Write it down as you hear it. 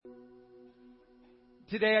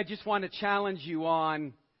Today, I just want to challenge you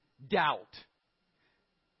on doubt.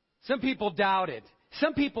 Some people doubted.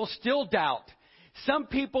 Some people still doubt. Some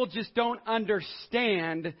people just don't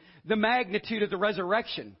understand the magnitude of the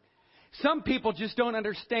resurrection. Some people just don't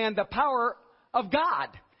understand the power of God.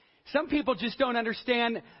 Some people just don't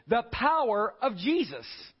understand the power of Jesus.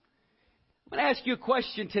 I'm going to ask you a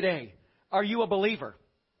question today. Are you a believer?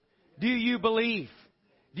 Do you believe?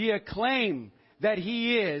 Do you claim that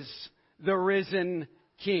He is the risen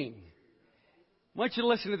King? I want you to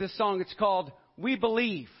listen to this song. It's called We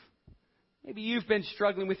Believe. Maybe you've been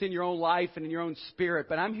struggling within your own life and in your own spirit,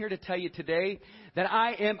 but I'm here to tell you today that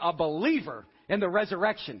I am a believer in the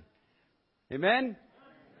resurrection. Amen?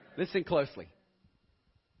 Listen closely.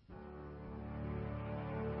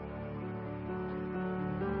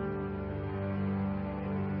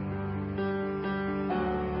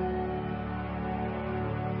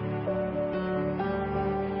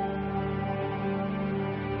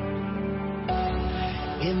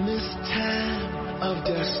 In this time of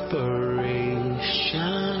desperation,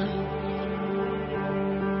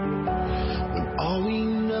 when all we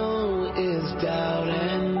know is doubt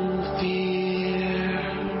and fear,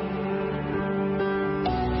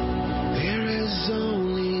 there is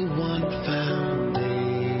only one foundation.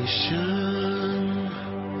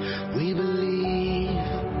 We believe.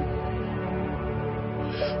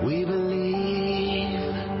 We believe.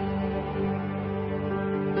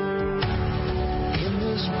 In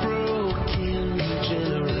this broken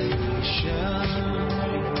generation,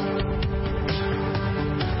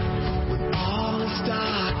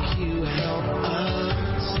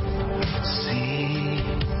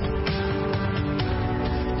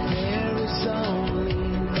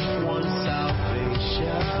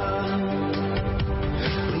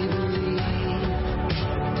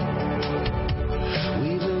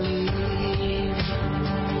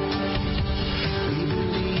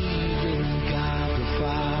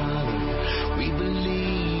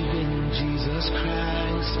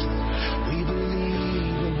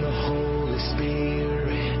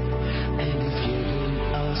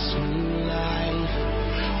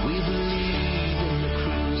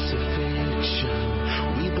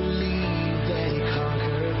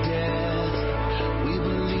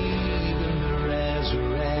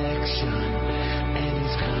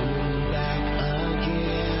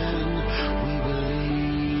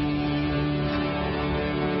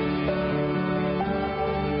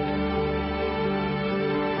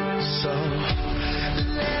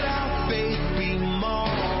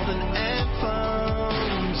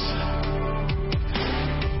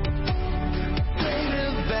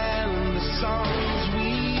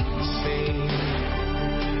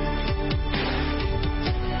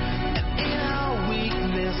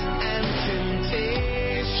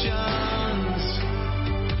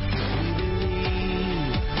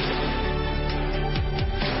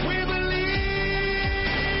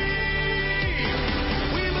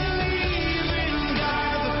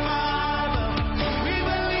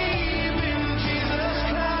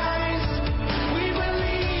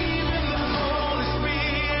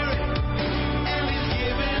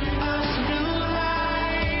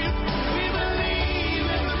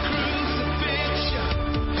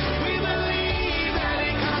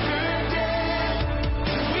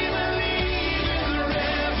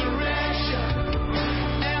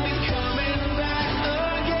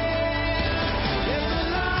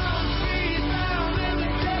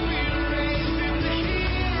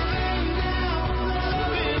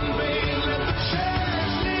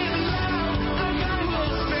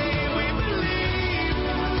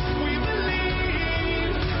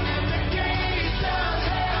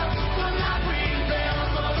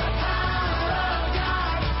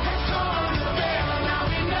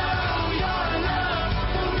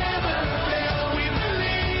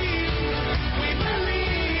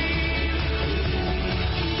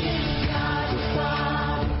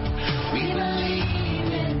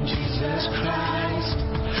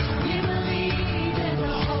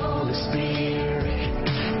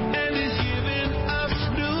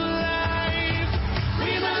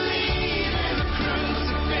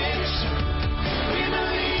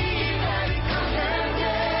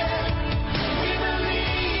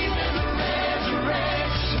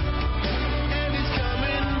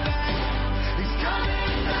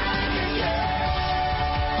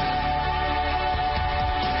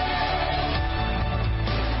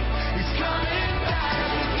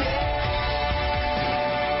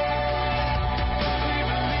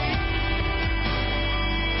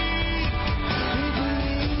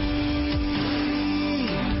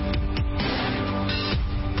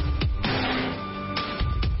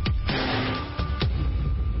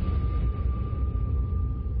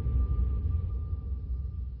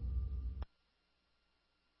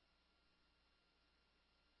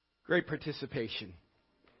 Great participation.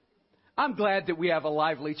 I'm glad that we have a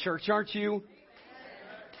lively church, aren't you?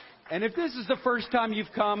 And if this is the first time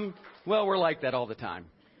you've come, well, we're like that all the time.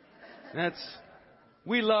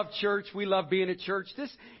 We love church. We love being at church.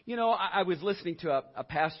 I was listening to a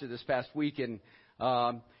pastor this past week, and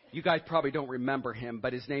you guys probably don't remember him,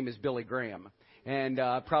 but his name is Billy Graham. And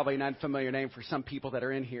probably an unfamiliar name for some people that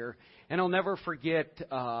are in here. And I'll never forget,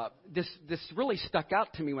 this really stuck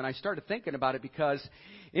out to me when I started thinking about it, because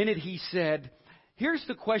in it he said, here's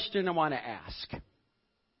the question I want to ask.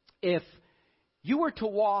 If you were to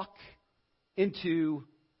walk into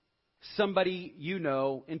somebody you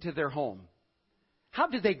know, into their home, how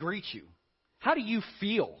do they greet you? How do you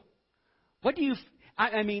feel?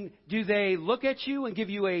 Do they look at you and give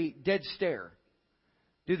you a dead stare?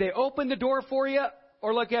 Do they open the door for you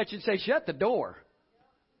or look at you and say, shut the door?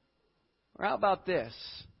 Or how about this?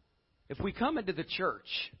 If we come into the church,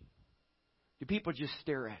 do people just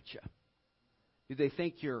stare at you? Do they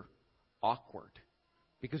think you're awkward?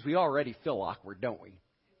 Because we already feel awkward, don't we?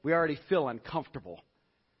 We already feel uncomfortable.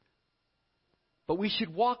 But we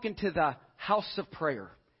should walk into the house of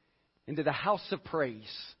prayer, into the house of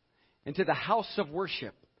praise, into the house of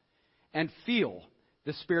worship, and feel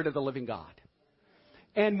the Spirit of the living God.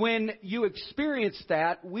 And when you experience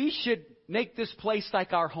that, we should make this place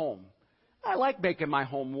like our home. I like making my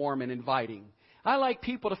home warm and inviting. I like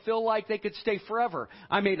people to feel like they could stay forever.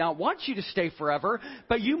 I may not want you to stay forever,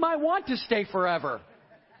 but you might want to stay forever.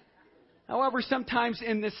 However, sometimes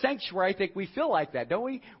in this sanctuary, I think we feel like that, don't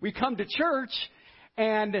we? We come to church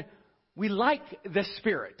and we like the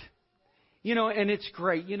Spirit. And it's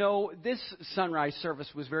great. This sunrise service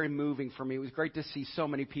was very moving for me. It was great to see so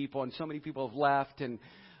many people, and so many people have left, and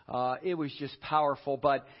it was just powerful.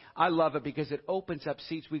 But I love it because it opens up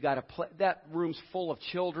seats. We got that room's full of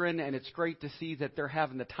children, and it's great to see that they're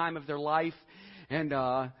having the time of their life. And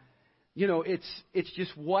it's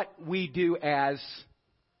just what we do as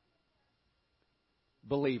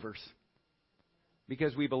believers,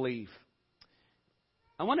 because we believe.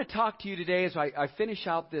 I want to talk to you today as I finish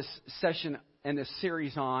out this session and this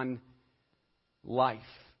series on life.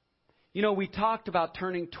 We talked about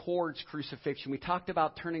turning towards crucifixion. We talked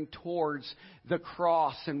about turning towards the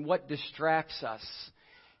cross and what distracts us.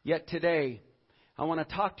 Yet today, I want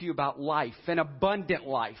to talk to you about life, an abundant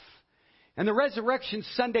life. And the Resurrection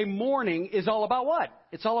Sunday morning is all about what?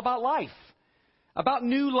 It's all about life. About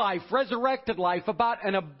new life, resurrected life, about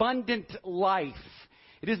an abundant life.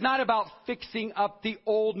 It is not about fixing up the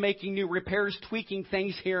old, making new repairs, tweaking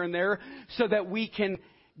things here and there so that we can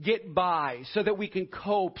get by, so that we can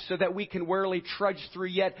cope, so that we can wearily trudge through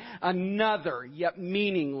yet another, yet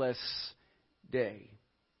meaningless day.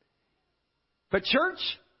 But church,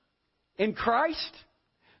 in Christ,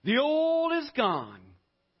 the old is gone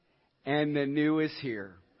and the new is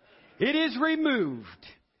here. It is removed.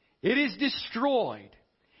 It is destroyed.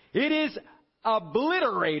 It is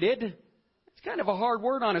obliterated. Kind of a hard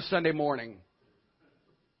word on a Sunday morning.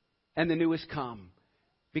 And the new has come.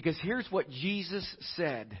 Because here's what Jesus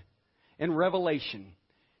said in Revelation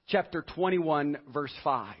chapter 21, verse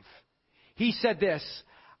 5. He said this,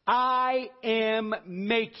 I am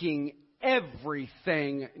making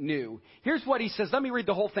everything new. Here's what he says. Let me read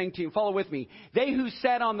the whole thing to you. Follow with me. They who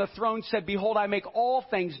sat on the throne said, behold, I make all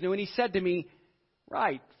things new. And he said to me,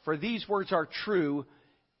 right, for these words are true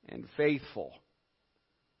and faithful.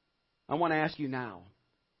 I want to ask you now.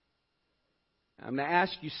 I'm going to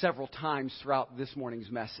ask you several times throughout this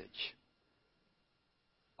morning's message.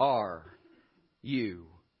 Are you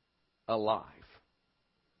alive?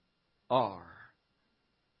 Are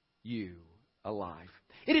you alive?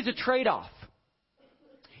 It is a trade-off.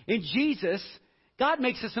 In Jesus, God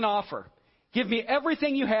makes us an offer. Give me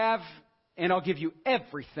everything you have, and I'll give you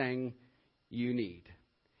everything you need.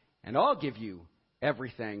 And I'll give you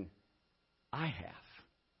everything I have.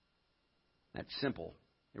 That's simple.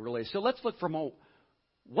 It really is. So let's look for a moment.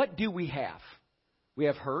 What do we have? We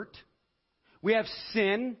have hurt. We have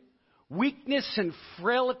sin, weakness and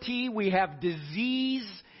frailty. We have disease,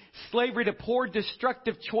 slavery to poor,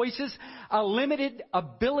 destructive choices, a limited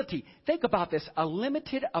ability. Think about this. A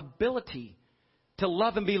limited ability to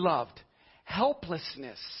love and be loved.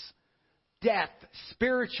 Helplessness, death,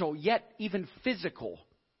 spiritual, yet even physical.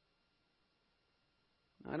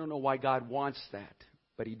 I don't know why God wants that,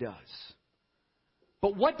 but He does.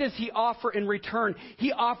 But what does He offer in return?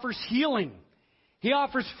 He offers healing. He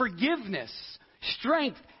offers forgiveness,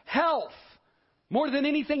 strength, health. More than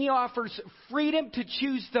anything, He offers freedom to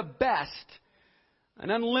choose the best. An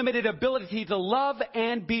unlimited ability to love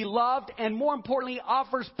and be loved. And more importantly, He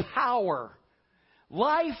offers power.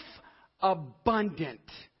 Life abundant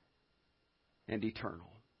and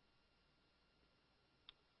eternal.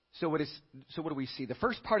 So what do we see? The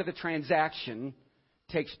first part of the transaction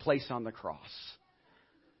takes place on the cross.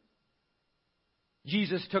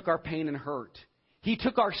 Jesus took our pain and hurt. He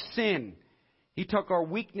took our sin. He took our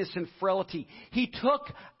weakness and frailty. He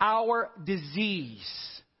took our disease.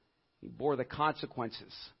 He bore the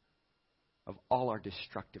consequences of all our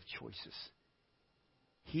destructive choices.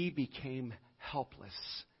 He became helpless,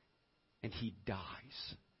 and He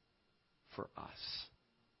dies for us.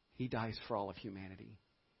 He dies for all of humanity,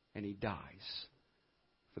 and He dies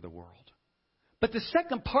for the world. But the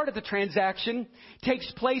second part of the transaction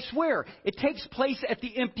takes place where? It takes place at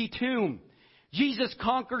the empty tomb. Jesus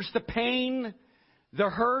conquers the pain, the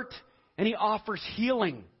hurt, and He offers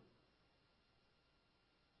healing.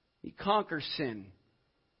 He conquers sin.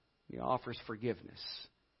 He offers forgiveness.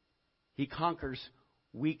 He conquers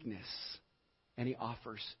weakness, and He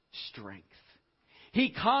offers strength.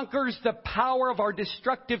 He conquers the power of our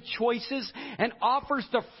destructive choices and offers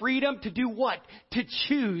the freedom to do what? To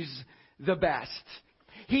choose the best.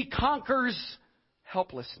 He conquers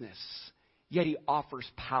helplessness, yet He offers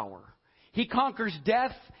power. He conquers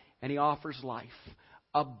death, and He offers life.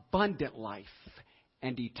 Abundant life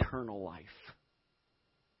and eternal life.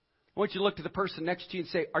 I want you to look to the person next to you and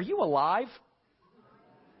say, are you alive?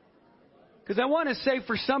 Because I want to say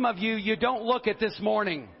for some of you, you don't look it this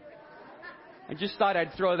morning. I just thought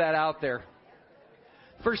I'd throw that out there.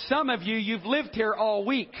 For some of you, you've lived here all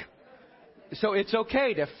week. So it's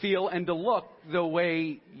okay to feel and to look the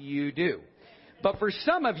way you do. But for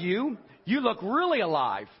some of you, you look really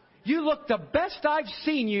alive. You look the best I've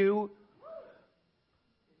seen you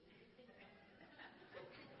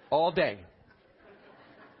all day.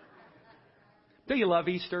 Do you love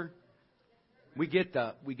Easter? We get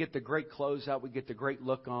the great clothes out. We get the great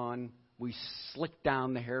look on. We slick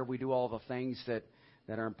down the hair. We do all the things that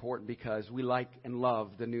are important because we like and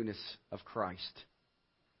love the newness of Christ.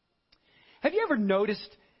 Have you ever noticed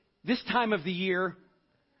this time of the year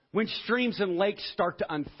when streams and lakes start to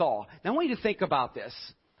unthaw? Now I want you to think about this.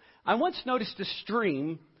 I once noticed a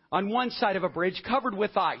stream on one side of a bridge covered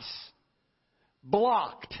with ice,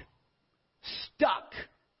 blocked, stuck,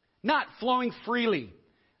 not flowing freely.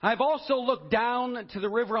 I've also looked down to the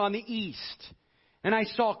river on the east, and I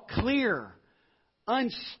saw clear,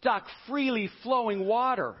 unstuck, freely flowing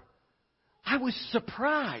water. I was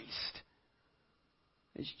surprised.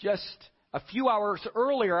 It's just a few hours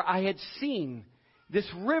earlier I had seen this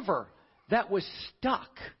river that was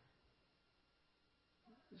stuck.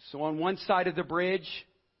 So on one side of the bridge,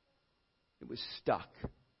 it was stuck.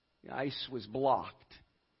 The ice was blocked,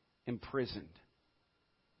 imprisoned.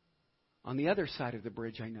 On the other side of the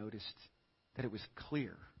bridge, I noticed that it was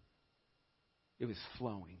clear. It was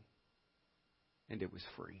flowing. And it was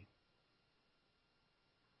free.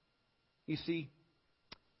 You see,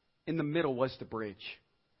 in the middle was the bridge.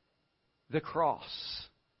 The cross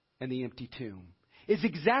and the empty tomb. It's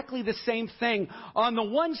exactly the same thing. On the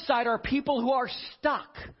one side are people who are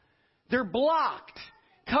stuck. They're blocked,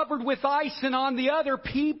 covered with ice. And on the other,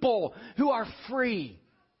 people who are free.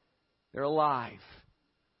 They're alive.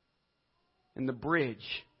 And the bridge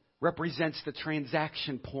represents the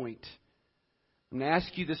transaction point. I'm going to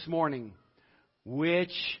ask you this morning,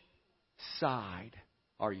 which side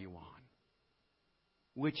are you on?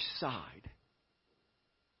 Which side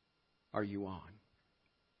are you on?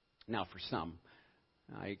 Now, for some,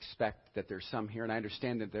 I expect that there's some here, and I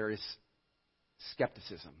understand that there is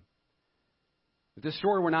skepticism. But this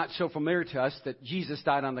story, we're not so familiar to us that Jesus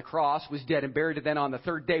died on the cross, was dead and buried, and then on the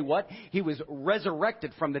third day, what? He was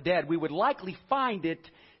resurrected from the dead. We would likely find it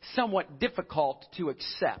somewhat difficult to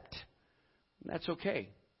accept. And that's okay.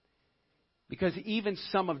 Because even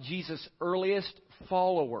some of Jesus' earliest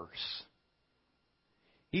followers,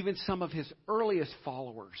 even some of His earliest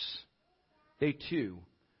followers, they too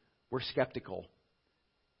were skeptical.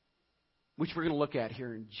 Which we're going to look at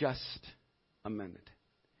here in just a minute.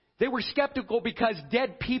 They were skeptical because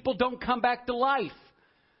dead people don't come back to life.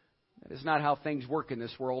 That is not how things work in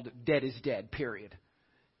this world. Dead is dead, period.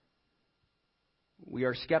 We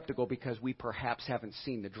are skeptical because we perhaps haven't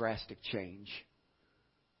seen the drastic change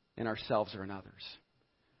in ourselves or in others.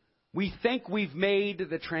 We think we've made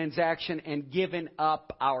the transaction and given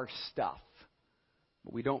up our stuff.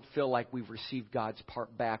 But we don't feel like we've received God's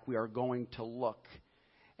part back. We are going to look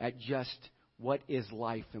at just what is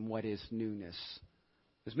life and what is newness.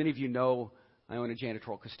 As many of you know, I own a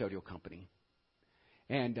janitorial custodial company.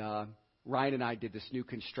 And Ryan and I did this new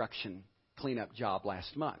construction cleanup job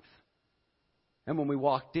last month. And when we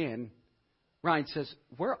walked in, Ryan says,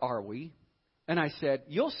 "Where are we?" And I said,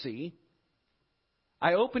 "You'll see."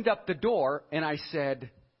 I opened up the door and I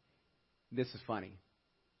said, "This is funny.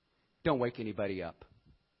 Don't wake anybody up.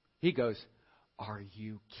 He goes, "Are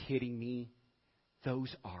you kidding me?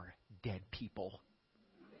 Those are dead people."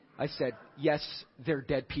 I said, "Yes, they're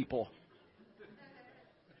dead people."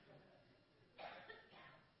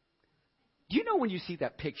 Do you know when you see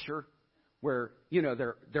that picture where,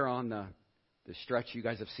 they're on the stretch? You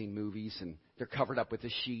guys have seen movies, and they're covered up with a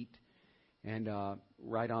sheet, and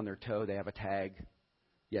right on their toe they have a tag.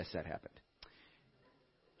 Yes, that happened.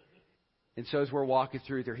 And so as we're walking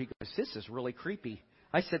through there, he goes, "This is really creepy."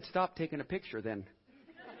 I said, "Stop taking a picture then."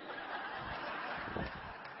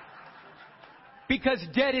 Because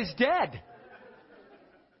dead is dead.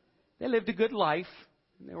 They lived a good life.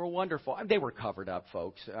 They were wonderful. They were covered up,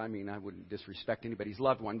 folks. I mean, I wouldn't disrespect anybody's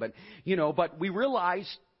loved one, but we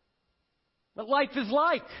realized what life is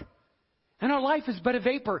like. And our life is but a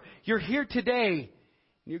vapor. You're here today, and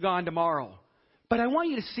you're gone tomorrow. But I want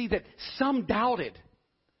you to see that some doubted.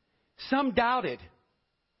 Some doubted.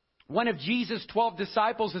 One of Jesus' 12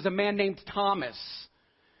 disciples is a man named Thomas.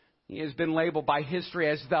 He has been labeled by history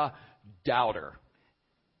as the doubter,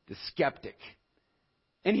 the skeptic.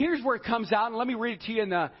 And here's where it comes out, and let me read it to you in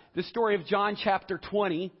the story of John chapter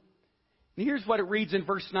 20. And here's what it reads in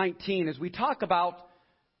verse 19 as we talk about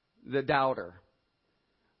the doubter.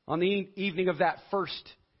 On the evening of that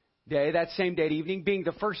first day, that same day evening, being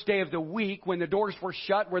the first day of the week, when the doors were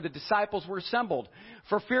shut where the disciples were assembled,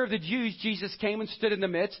 for fear of the Jews, Jesus came and stood in the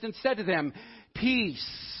midst and said to them,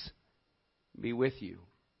 "Peace be with you."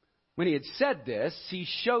 When he had said this, he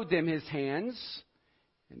showed them his hands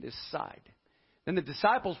and his side. Then the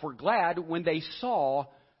disciples were glad when they saw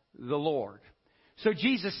the Lord. So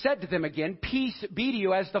Jesus said to them again, "Peace be to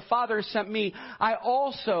you. As the Father has sent me, I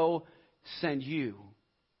also send you."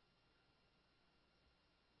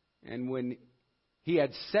 And when he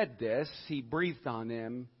had said this, he breathed on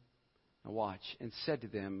them, now watch, and said to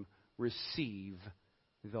them, "Receive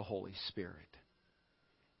the Holy Spirit.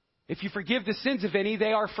 If you forgive the sins of any,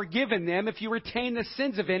 they are forgiven them. If you retain the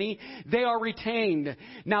sins of any, they are retained."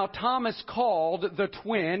 Now Thomas, called the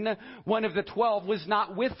twin, one of the 12, was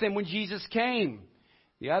not with them when Jesus came.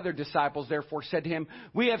 The other disciples therefore said to him,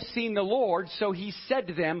 "We have seen the Lord." So he said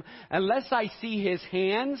to them, "Unless I see his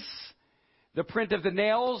hands, the print of the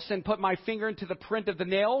nails, and put my finger into the print of the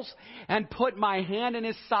nails, and put my hand in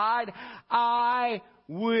his side, I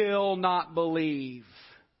will not believe."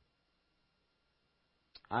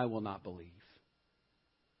 I will not believe.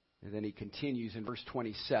 And then he continues in verse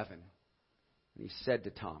 27. And he said to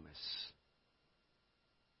Thomas,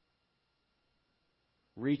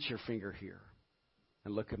 "Reach your finger here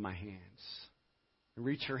and look at my hands. And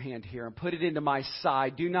reach your hand here and put it into my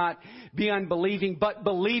side. Do not be unbelieving, but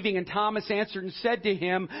believing." And Thomas answered and said to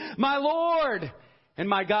him, "My Lord and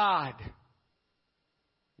my God."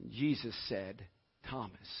 And Jesus said,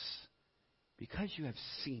 "Thomas, because you have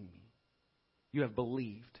seen me, you have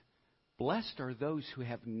believed. Blessed are those who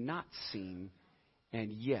have not seen and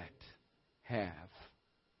yet have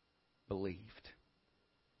believed."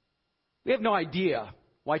 We have no idea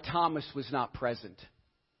why Thomas was not present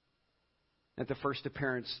at the first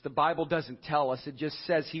appearance. The Bible doesn't tell us. It just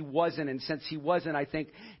says he wasn't. And since he wasn't, I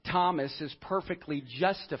think Thomas is perfectly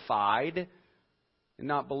justified in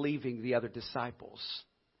not believing the other disciples.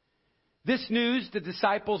 This news the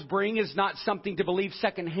disciples bring is not something to believe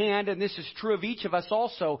secondhand, and this is true of each of us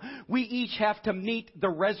also. We each have to meet the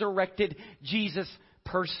resurrected Jesus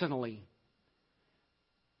personally.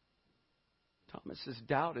 Thomas's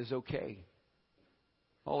doubt is okay.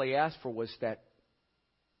 All he asked for was that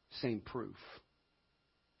same proof.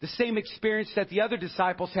 The same experience that the other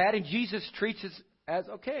disciples had, and Jesus treats it as,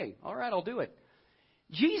 "Okay, all right, I'll do it."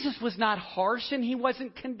 Jesus was not harsh, and he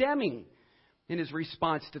wasn't condemning in his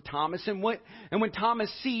response to Thomas. And when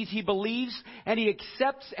Thomas sees, he believes, and he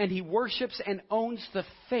accepts, and he worships, and owns the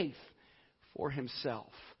faith for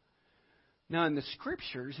himself. Now, in the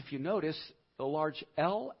Scriptures, if you notice, the large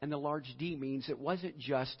L and the large D means it wasn't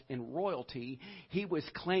just in royalty. He was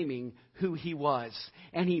claiming who he was,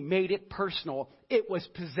 and he made it personal. It was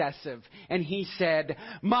possessive. And he said,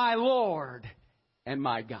 "My Lord and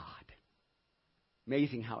my God."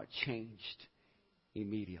 Amazing how it changed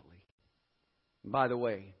immediately. And by the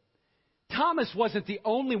way, Thomas wasn't the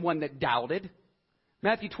only one that doubted.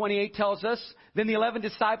 Matthew 28 tells us, "Then the 11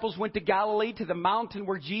 disciples went to Galilee, to the mountain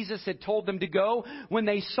where Jesus had told them to go. When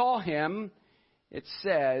they saw him," it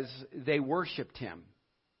says, "they worshipped him.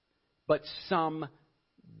 But some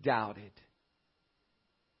doubted."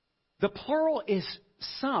 The plural is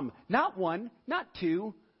some. Not one, not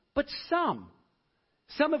two, but some.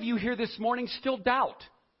 Some of you here this morning still doubt.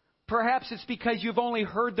 Perhaps it's because you've only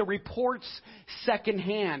heard the reports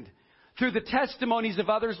secondhand. through the testimonies of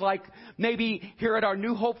others, like maybe here at our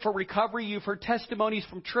New Hope for Recovery, you've heard testimonies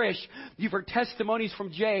from Trish. You've heard testimonies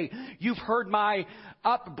from Jay. You've heard my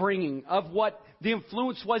upbringing of what the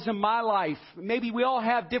influence was in my life. Maybe we all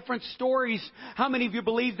have different stories. How many of you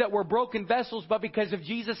believe that we're broken vessels, but because of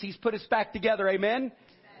Jesus, He's put us back together? Amen?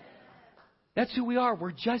 That's who we are.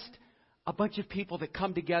 We're just a bunch of people that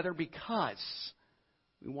come together because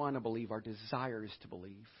we want to believe. Our desire is to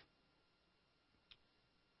believe.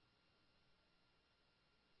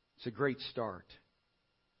 It's a great start.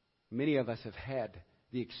 Many of us have had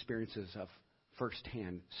the experiences of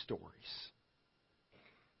first-hand stories.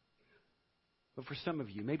 But for some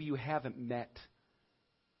of you, maybe you haven't met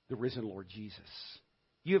the risen Lord Jesus.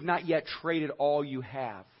 You have not yet traded all you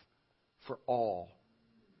have for all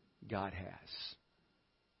God has.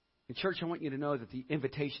 In church, I want you to know that the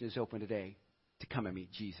invitation is open today to come and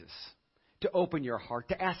meet Jesus. To open your heart,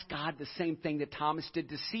 to ask God the same thing that Thomas did,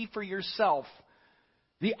 to see for yourself.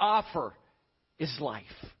 The offer is life.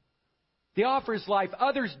 The offer is life.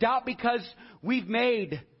 Others doubt because we've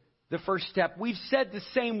made the first step. We've said the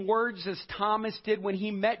same words as Thomas did when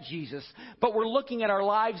he met Jesus. But we're looking at our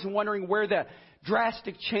lives and wondering where the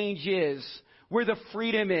drastic change is, where the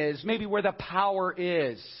freedom is, maybe where the power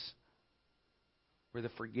is, where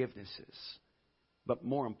the forgiveness is. But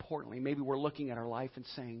more importantly, maybe we're looking at our life and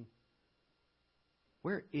saying,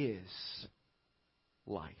 where is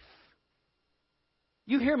life?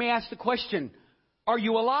 You hear me ask the question, are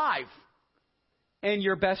you alive? And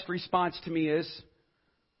your best response to me is,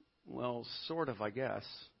 well, sort of, I guess.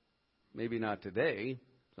 Maybe not today.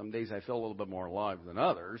 Some days I feel a little bit more alive than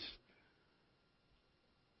others.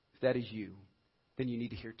 If that is you, then you need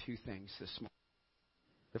to hear two things this morning.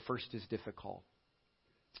 The first is difficult.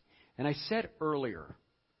 And I said earlier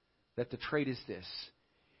that the trait is this.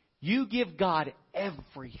 You give God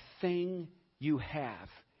everything you have,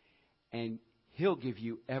 and He'll give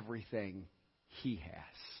you everything He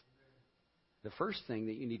has. The first thing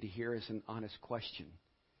that you need to hear is an honest question.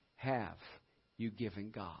 Have you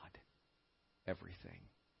given God everything?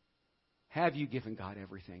 Have you given God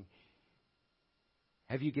everything?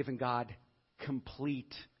 Have you given God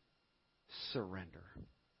complete surrender?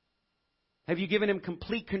 Have you given Him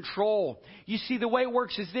complete control? You see, the way it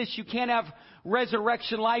works is this. You can't have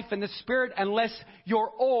resurrection life in the Spirit unless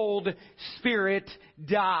your old spirit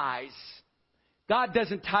dies. God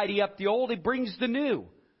doesn't tidy up the old. He brings the new.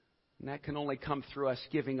 And that can only come through us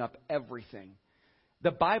giving up everything.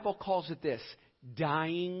 The Bible calls it this,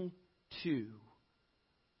 dying to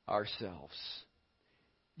ourselves.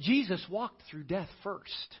 Jesus walked through death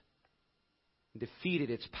first and defeated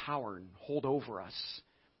its power and hold over us.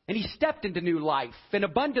 And He stepped into new life, an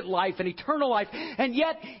abundant life, an eternal life. And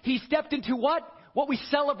yet He stepped into what? What we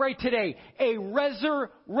celebrate today, a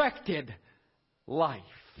resurrected life.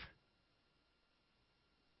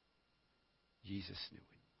 Jesus knew it.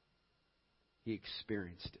 He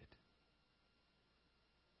experienced it.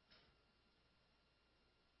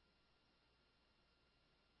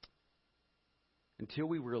 Until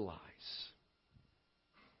we realize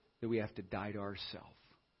that we have to die to ourselves,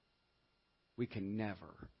 we can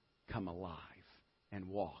never come alive and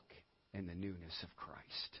walk in the newness of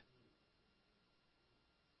Christ.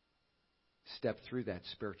 Step through that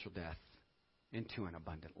spiritual death into an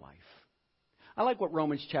abundant life. I like what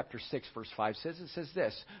Romans chapter 6 verse 5 says. It says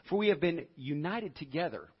this, for we have been united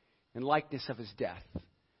together in likeness of His death.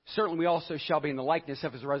 Certainly we also shall be in the likeness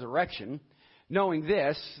of His resurrection, knowing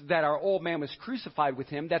this, that our old man was crucified with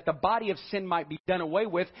Him, that the body of sin might be done away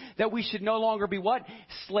with, that we should no longer be what?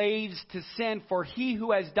 Slaves to sin, for He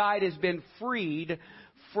who has died has been freed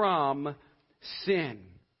from sin.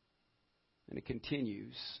 And it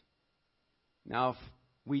continues. Now, if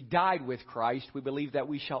we died with Christ, we believe that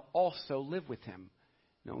we shall also live with Him,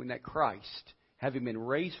 knowing that Christ, having been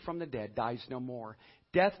raised from the dead, dies no more.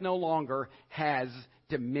 Death no longer has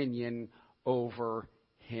dominion over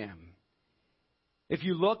Him. If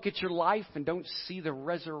you look at your life and don't see the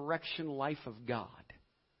resurrection life of God,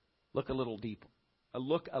 look a little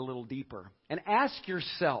deeper. And ask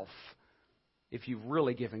yourself if you've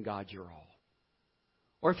really given God your all.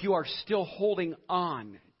 Or if you are still holding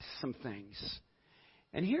on to some things.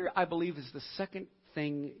 And here, I believe, is the second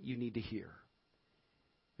thing you need to hear.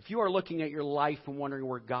 If you are looking at your life and wondering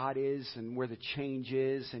where God is and where the change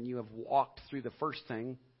is, and you have walked through the first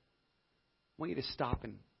thing, I want you to stop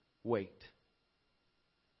and wait.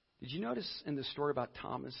 Did you notice in the story about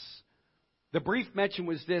Thomas? The brief mention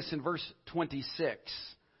was this in verse 26.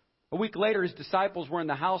 A week later, His disciples were in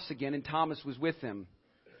the house again, and Thomas was with them.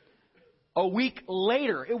 A week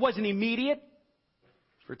later, it wasn't immediate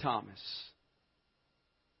for Thomas.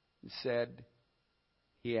 He said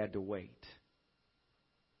he had to wait.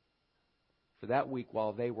 For that week,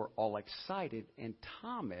 while they were all excited, and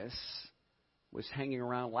Thomas was hanging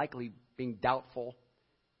around, likely being doubtful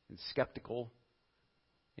and skeptical,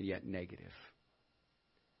 and yet negative.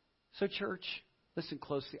 So, church, listen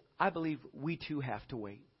closely. I believe we too have to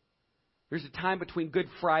wait. There's a time between Good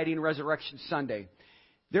Friday and Resurrection Sunday.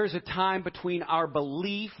 There's a time between our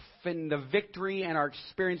belief in the victory and our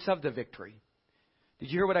experience of the victory.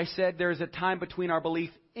 Did you hear what I said? There's a time between our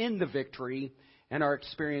belief in the victory and our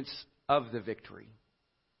experience of the victory.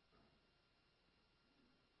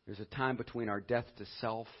 There's a time between our death to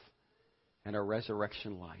self and our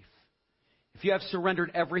resurrection life. If you have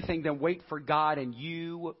surrendered everything, then wait for God and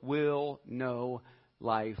you will know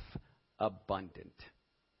life abundant.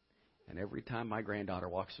 And every time my granddaughter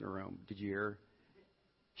walks in the room, did you hear?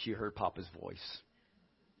 She heard Papa's voice.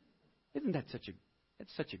 Isn't that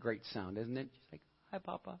such a great sound, isn't it? She's like, hi,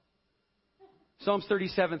 Papa. Psalms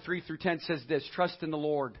 37, 3 through 10 says this, trust in the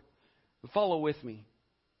Lord. Follow with me,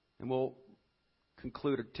 and we'll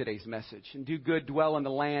conclude today's message. And do good, dwell in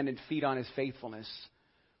the land, and feed on his faithfulness.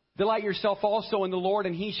 Delight yourself also in the Lord,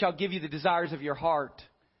 and he shall give you the desires of your heart.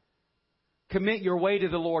 Commit your way to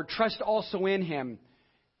the Lord. Trust also in him,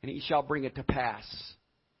 and he shall bring it to pass.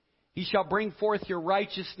 He shall bring forth your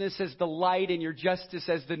righteousness as the light and your justice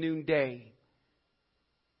as the noonday.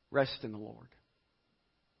 Rest in the Lord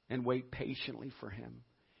and wait patiently for him.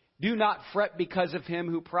 Do not fret because of him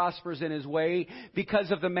who prospers in his way,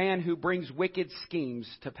 because of the man who brings wicked schemes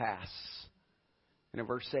to pass. And in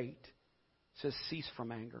verse 8, it says, cease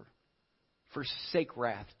from anger. Forsake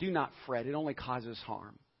wrath. Do not fret. It only causes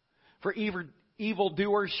harm. For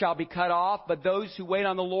evildoers shall be cut off, but those who wait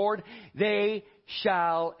on the Lord, they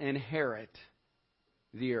shall inherit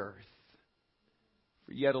the earth.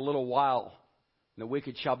 For yet a little while, and the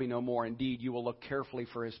wicked shall be no more. Indeed, you will look carefully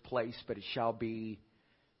for his place, but it shall be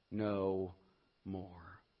no more.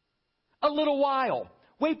 A little while.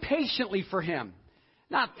 Wait patiently for him.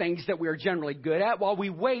 Not things that we are generally good at. While we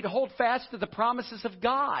wait, hold fast to the promises of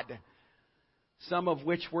God. Some of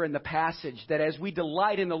which were in the passage, that as we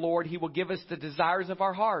delight in the Lord, he will give us the desires of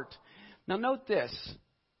our heart. Now note this.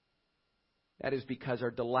 That is because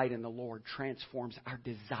our delight in the Lord transforms our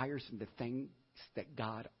desires into things that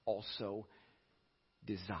God also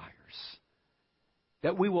desires.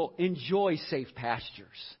 That we will enjoy safe pastures.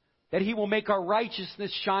 That he will make our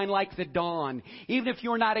righteousness shine like the dawn. Even if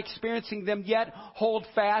you're not experiencing them yet, hold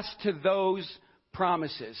fast to those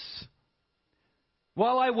promises.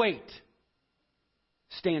 While I wait,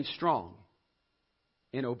 stand strong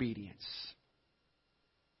in obedience.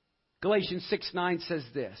 Galatians 6:9 says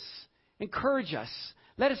this, encourage us.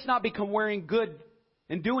 Let us not become wearing good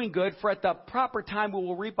and doing good, for at the proper time we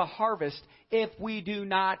will reap a harvest if we do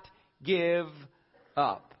not give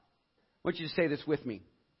up. I want you to say this with me.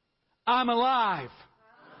 I'm alive.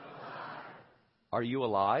 Are you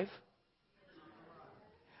alive?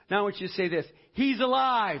 Now I want you to say this. He's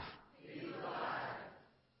alive.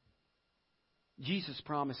 Jesus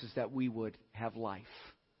promises that we would have life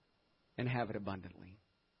and have it abundantly.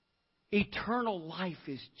 Eternal life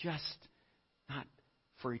is just not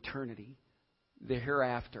for eternity, the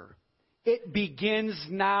hereafter. It begins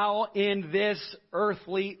now in this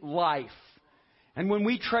earthly life. And when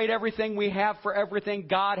we trade everything we have for everything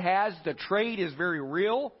God has, the trade is very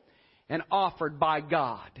real and offered by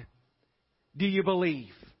God. Do you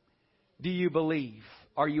believe? Do you believe?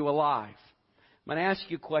 Are you alive? I'm going to ask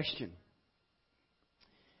you a question.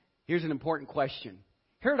 Here's an important question.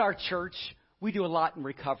 Here at our church, we do a lot in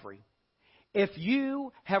recovery. If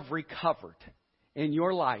you have recovered in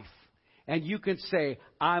your life and you can say,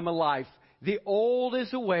 I'm alive, the old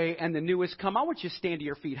is away and the new has come. I want you to stand to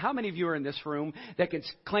your feet. How many of you are in this room that can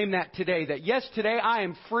claim that today? That yes, today I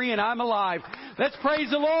am free and I'm alive. Let's praise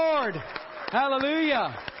the Lord.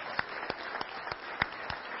 Hallelujah.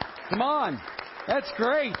 Come on. That's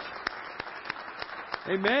great.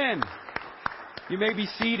 Amen. You may be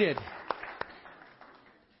seated.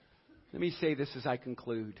 Let me say this as I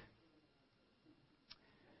conclude.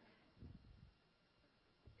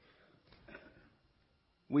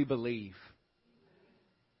 We believe.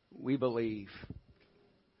 We believe.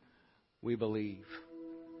 We believe.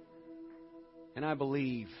 And I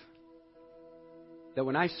believe that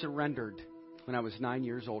when I surrendered when I was 9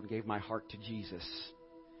 years old and gave my heart to Jesus,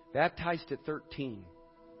 baptized at 13,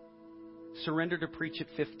 surrendered to preach at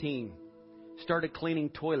 15, started cleaning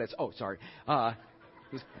toilets. Oh, sorry.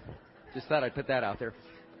 Just thought I'd put that out there.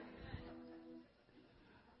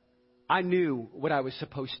 I knew what I was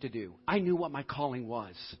supposed to do. I knew what my calling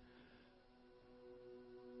was.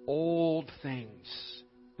 Old things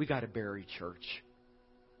we got to bury, church.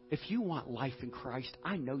 If you want life in Christ,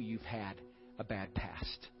 I know you've had a bad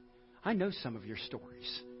past. I know some of your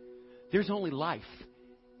stories. There's only life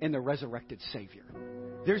in the resurrected Savior.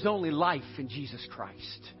 There's only life in Jesus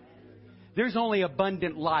Christ. There's only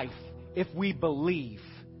abundant life if we believe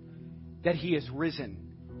that He is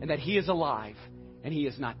risen and that He is alive and He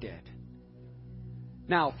is not dead.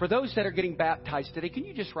 Now, for those that are getting baptized today, can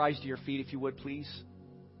you just rise to your feet if you would, please?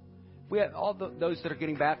 We have all those that are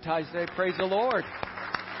getting baptized today. Praise the Lord.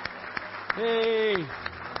 Hey.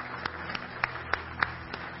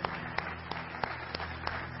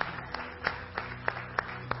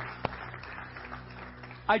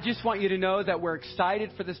 I just want you to know that we're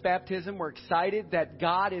excited for this baptism. We're excited that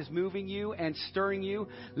God is moving you and stirring you.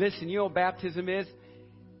 Listen, you know what baptism is?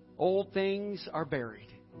 Old things are buried.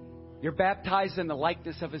 You're baptized in the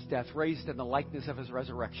likeness of His death, raised in the likeness of His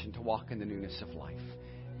resurrection to walk in the newness of life.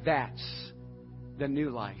 That's the new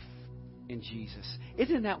life in Jesus.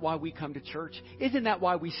 Isn't that why we come to church? Isn't that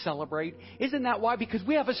why we celebrate? Isn't that why? Because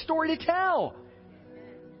we have a story to tell.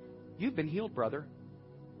 You've been healed, brother.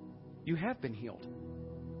 You have been healed.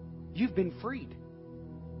 You've been freed.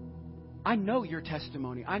 I know your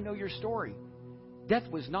testimony. I know your story. Death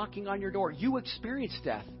was knocking on your door. You experienced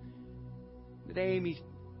death. Today, Amy,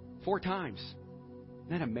 4 times.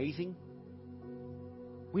 Isn't that amazing?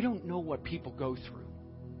 We don't know what people go through.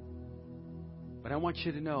 But I want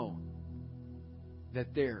you to know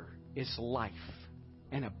that there is life,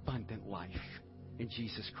 an abundant life in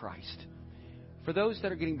Jesus Christ. For those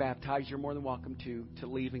that are getting baptized, you're more than welcome to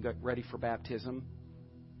leave and get ready for baptism.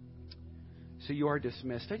 So you are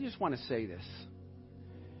dismissed. I just want to say this.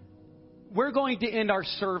 We're going to end our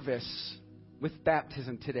service with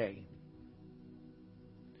baptism today.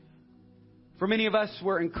 For many of us,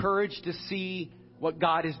 we're encouraged to see what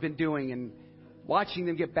God has been doing and watching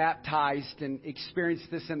them get baptized and experience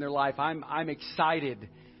this in their life. I'm excited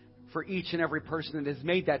for each and every person that has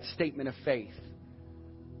made that statement of faith.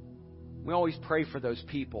 We always pray for those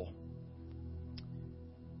people.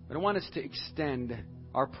 But I want us to extend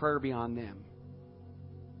our prayer beyond them.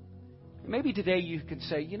 Maybe today you could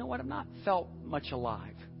say, you know what, I've not felt much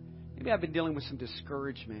alive. Maybe I've been dealing with some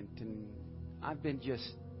discouragement and I've been just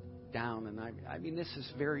down. And I mean, this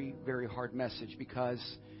is a very, very hard message because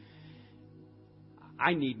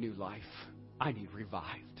I need new life. I need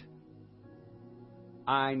revived.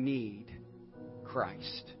 I need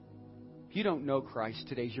Christ. If you don't know Christ,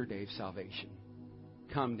 today's your day of salvation.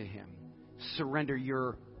 Come to Him. Surrender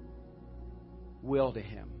your will to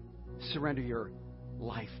Him. Surrender your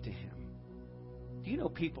life to Him. Do you know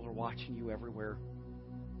people are watching you everywhere?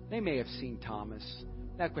 They may have seen Thomas.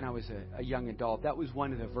 Back when I was a young adult, that was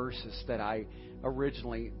one of the verses that I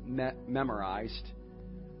originally memorized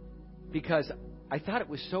because I thought it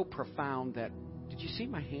was so profound that, did you see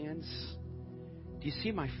my hands? Do you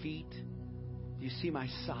see my feet? Do you see my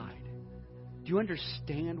side? Do you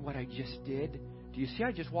understand what I just did? Do you see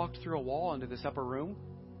I just walked through a wall into this upper room?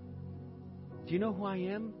 Do you know who I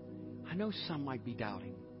am? I know some might be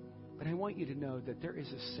doubting, but I want you to know that there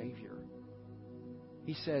is a Savior.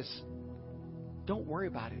 He says, don't worry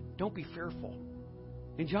about it. Don't be fearful.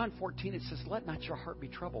 In John 14, it says, let not your heart be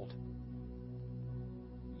troubled.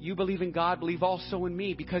 You believe in God, believe also in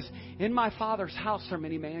me, because in my Father's house are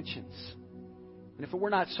many mansions. And if it were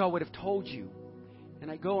not so, I would have told you. And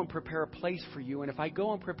I go and prepare a place for you. And if I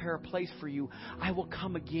go and prepare a place for you, I will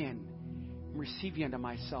come again and receive you unto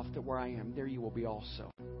myself, that where I am, there you will be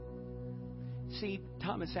also. See,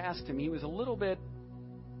 Thomas asked Him. He was a little bit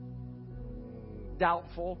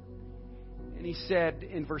doubtful. And he said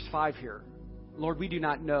in verse 5 here, Lord, we do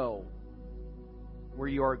not know where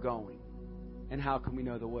you are going. And how can we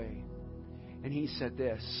know the way? And he said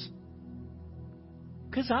this,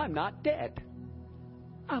 because I'm not dead.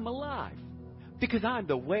 I'm alive. Because I'm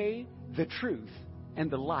the way, the truth, and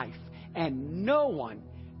the life. And no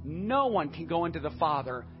one can go into the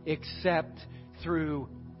Father except through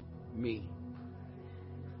me.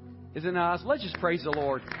 Isn't that awesome? Let's just praise the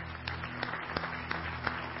Lord.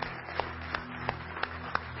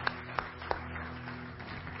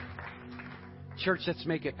 Church, let's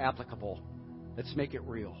make it applicable. Let's make it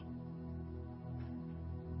real.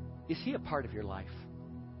 Is He a part of your life?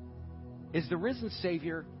 Is the risen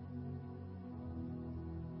Savior,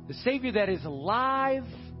 the Savior that is alive,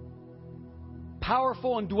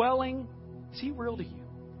 powerful, and dwelling, is He real to you?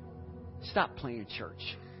 Stop playing church.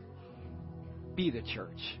 Be the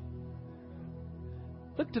church.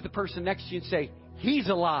 Look to the person next to you and say, He's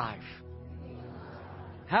alive.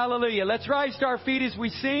 Hallelujah. Let's rise to our feet as we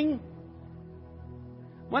sing.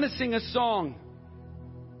 I want to sing a song.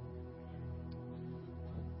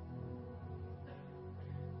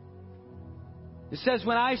 It says,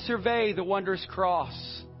 when I survey the wondrous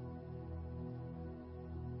cross.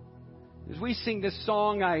 As we sing this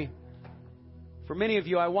song, for many of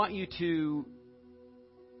you, I want you to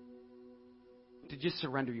just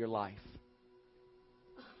surrender your life.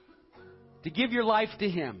 To give your life to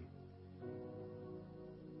Him.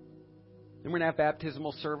 Then we're going to have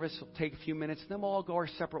baptismal service. It'll take a few minutes. Then we'll all go our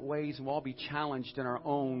separate ways and we'll all be challenged in our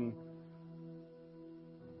own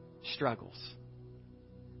struggles.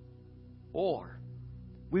 Or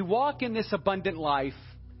we walk in this abundant life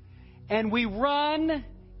and we run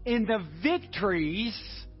in the victories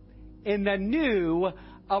in the new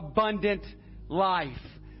abundant life.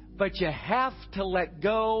 But you have to let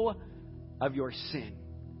go of your sin.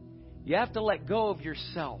 You have to let go of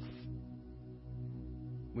yourself.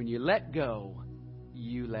 When you let go,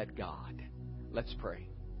 you let God. Let's pray.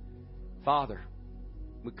 Father,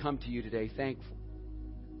 we come to you today thankful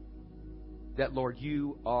that, Lord,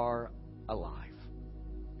 you are alive.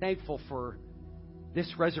 Thankful for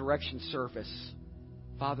this resurrection service.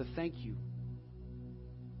 Father, thank you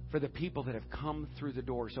for the people that have come through the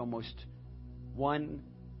doors, almost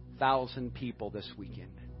 1,000 people this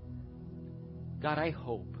weekend. God, I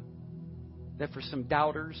hope that for some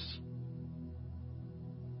doubters,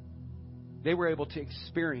 they were able to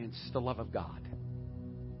experience the love of God,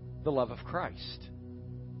 the love of Christ.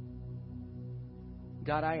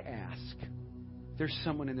 God, I ask, if there's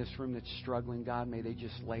someone in this room that's struggling, God, may they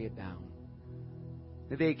just lay it down.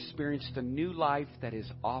 May they experience the new life that is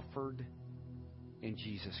offered in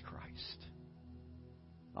Jesus Christ.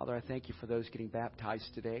 Father, I thank you for those getting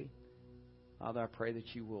baptized today. Father, I pray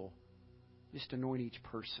that you will just anoint each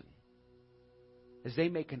person as they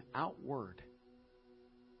make an outward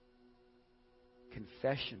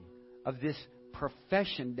confession of this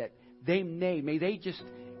profession that they made. May they just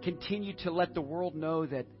continue to let the world know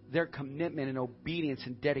that their commitment and obedience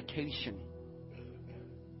and dedication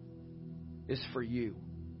is for you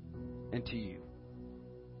and to you.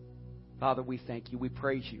 Father, we thank you. We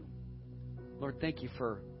praise you. Lord, thank you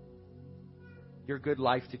for your good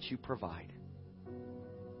life that you provide.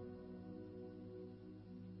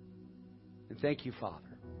 And thank you,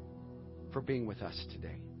 Father, for being with us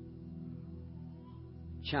today.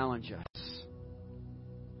 Challenge us.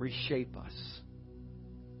 Reshape us.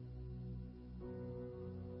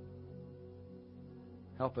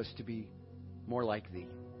 Help us to be more like Thee,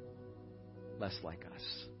 less like us.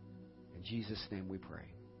 In Jesus' name we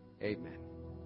pray. Amen.